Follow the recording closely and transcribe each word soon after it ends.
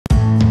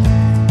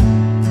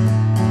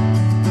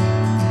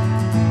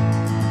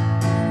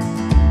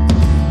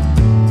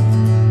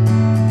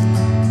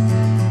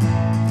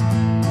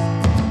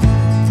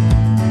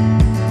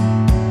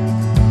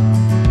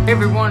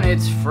everyone,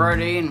 it's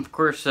Friday, and of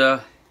course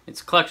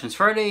it's Collections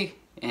Friday,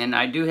 and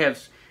I do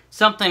have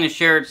something to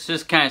share. It's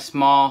just kind of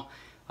small.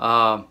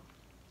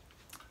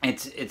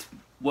 It's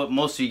what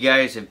most of you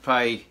guys have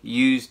probably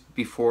used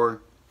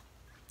before,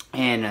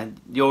 and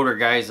the older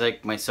guys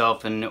like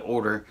myself and the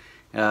older,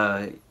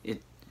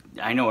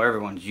 I know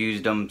everyone's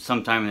used them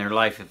sometime in their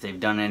life if they've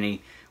done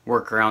any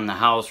work around the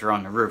house or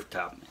on the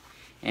rooftop.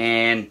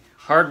 And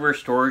hardware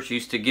stores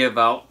used to give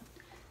out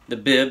the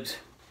bibs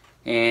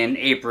and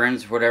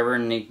aprons, whatever,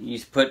 and they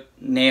used to put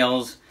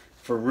nails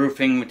for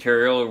roofing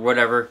material or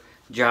whatever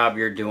job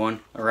you're doing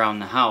around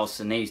the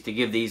house, and they used to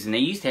give these, and they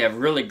used to have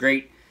really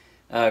great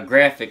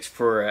graphics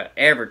for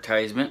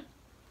advertisement.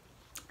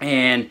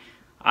 And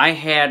I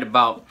had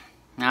about,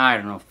 I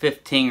don't know,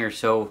 15 or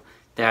so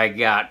that I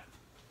got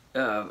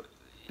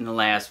in the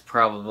last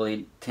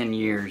probably 10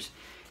 years.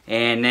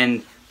 And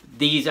then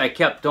these I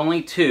kept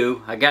only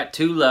 2. I got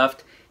 2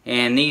 left,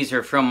 and these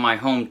are from my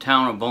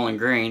hometown of Bowling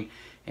Green,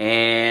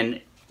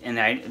 and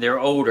they're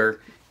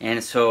older,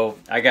 and so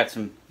I got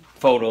some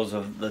photos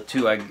of the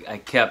 2 I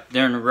kept.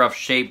 They're in a rough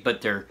shape,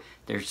 but they're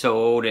so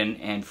old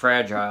and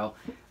fragile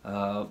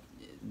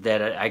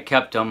that I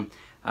kept them.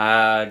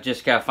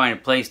 Just gotta find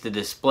a place to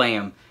display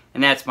them,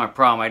 and that's my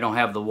problem. I don't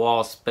have the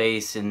wall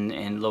space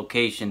and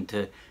location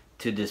to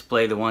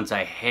display the ones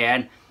I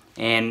had,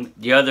 and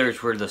the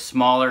others were the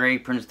smaller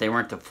aprons. They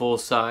weren't the full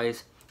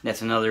size.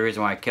 That's another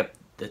reason why I kept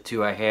the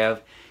 2 I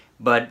have.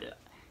 But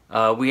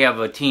we have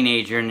a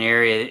teenager in the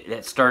area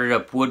that started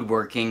up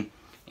woodworking,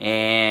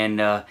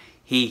 and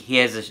he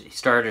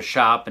started a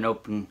shop and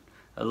opened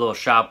a little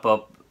shop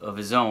up of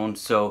his own.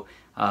 So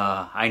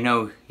I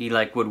know he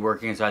liked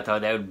woodworking, so I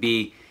thought that would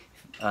be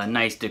a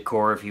nice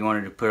decor if he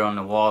wanted to put it on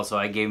the wall. So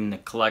I gave him the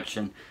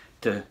collection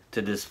to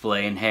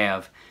display and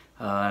have,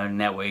 and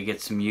that way he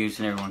gets some use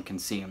and everyone can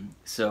see them.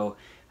 So,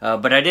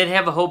 but I did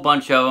have a whole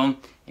bunch of them,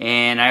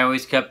 and I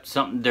always kept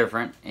something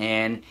different.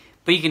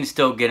 But you can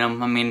still get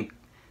them. I mean,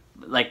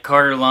 like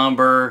Carter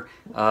Lumber,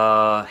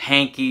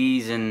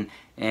 Hankey's, and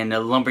the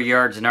lumber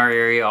yards in our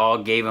area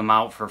all gave them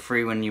out for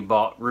free when you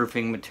bought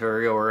roofing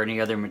material or any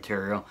other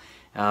material.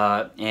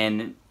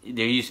 And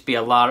there used to be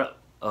a lot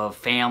of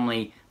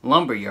family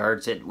lumber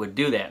yards that would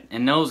do that,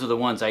 and those are the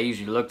ones I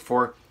usually look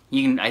for.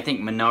 I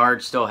think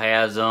Menards still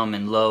has them,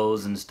 and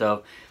Lowe's and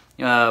stuff.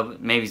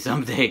 Maybe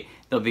someday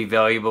they'll be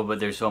valuable, but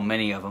there's so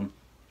many of them.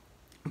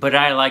 But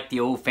I like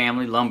the old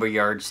family lumber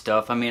yard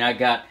stuff. I mean, I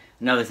got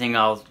another thing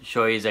I'll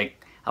show you is I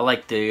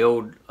like the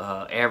old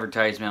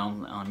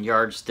advertisement on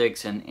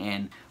yardsticks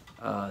and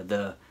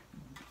the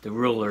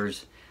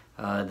rulers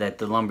that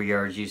the lumber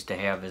yards used to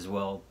have as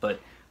well. But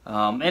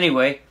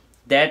anyway,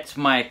 that's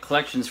my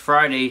Collections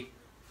Friday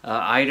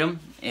item,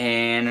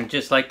 and I'd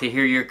just like to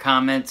hear your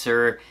comments,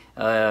 or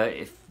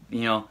if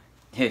you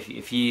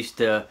used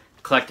to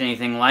collect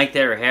anything like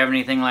that or have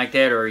anything like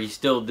that, or you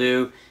still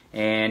do,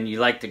 and you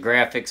like the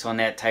graphics on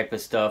that type of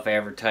stuff,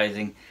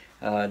 advertising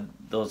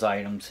those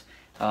items.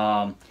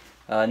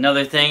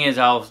 Another thing is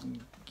I'll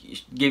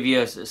give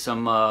you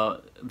some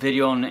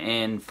video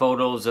and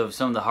photos of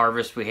some of the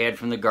harvest we had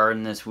from the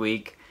garden this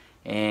week,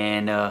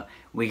 and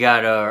we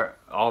got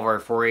all of our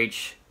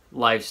 4-H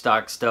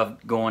livestock stuff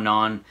going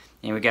on,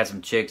 and we got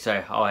some chicks.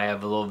 I'll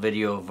have a little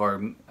video of our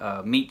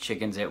meat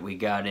chickens that we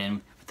got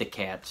in with the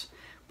cats.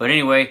 But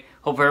anyway,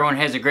 hope everyone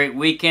has a great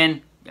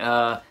weekend.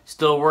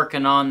 Still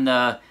working on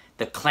the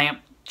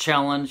clamp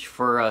challenge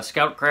for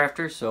Scout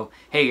Crafters. So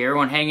hey,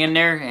 everyone, hang in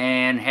there,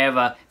 and have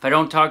a, if I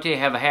don't talk to you,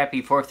 have a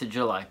happy 4th of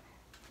July.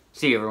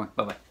 See you, everyone.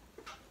 Bye bye.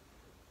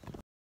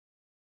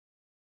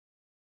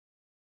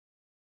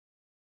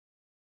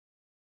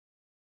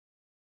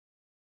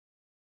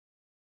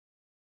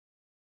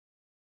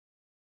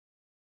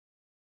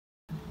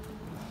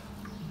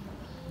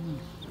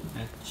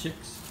 Got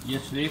chicks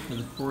yesterday for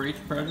the 4-H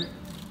project.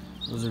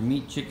 Those are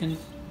meat chickens,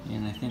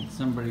 and I think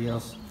somebody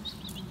else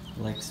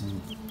likes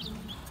them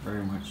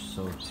very much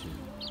so too.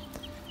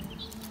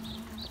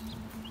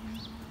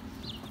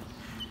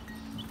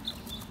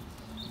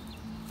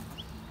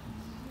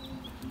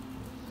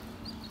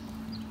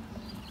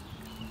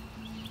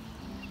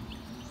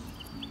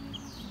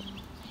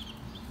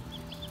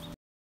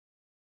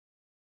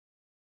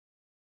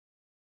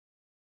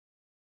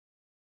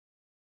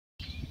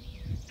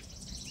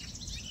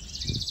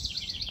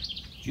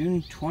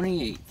 June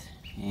 28th,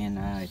 and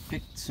I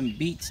picked some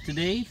beets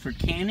today for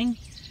canning.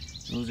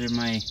 Those are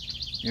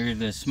they're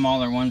the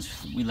smaller ones.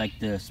 We like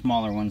the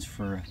smaller ones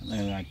for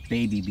like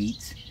baby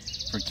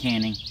beets for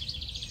canning.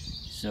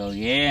 So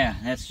yeah,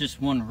 that's just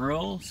one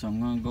row, so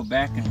I'm going to go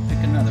back and pick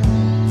another.